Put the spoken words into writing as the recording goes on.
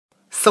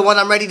So when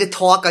I'm ready to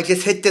talk, I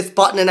just hit this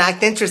button and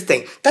act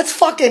interesting. That's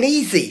fucking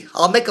easy.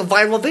 I'll make a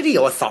viral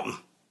video or something.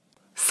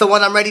 So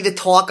when I'm ready to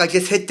talk, I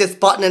just hit this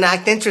button and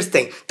act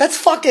interesting. That's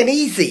fucking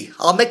easy.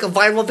 I'll make a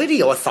viral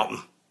video or something.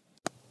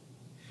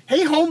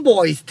 Hey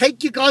homeboys,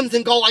 take your guns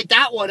and go like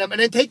that with them, and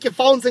then take your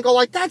phones and go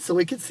like that so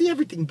we can see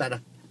everything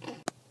better.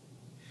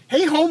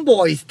 Hey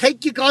homeboys,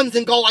 take your guns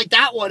and go like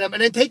that with them,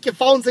 and then take your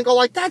phones and go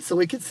like that so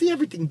we can see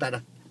everything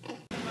better.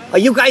 Are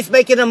you guys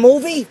making a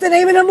movie? The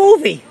name of the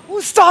movie.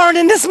 Who's starring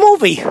in this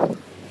movie?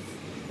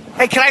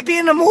 Hey, can I be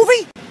in the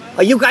movie?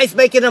 Are you guys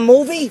making a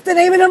movie? The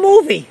name of the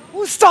movie.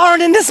 Who's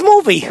starring in this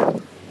movie?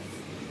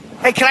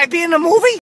 Hey, can I be in the movie?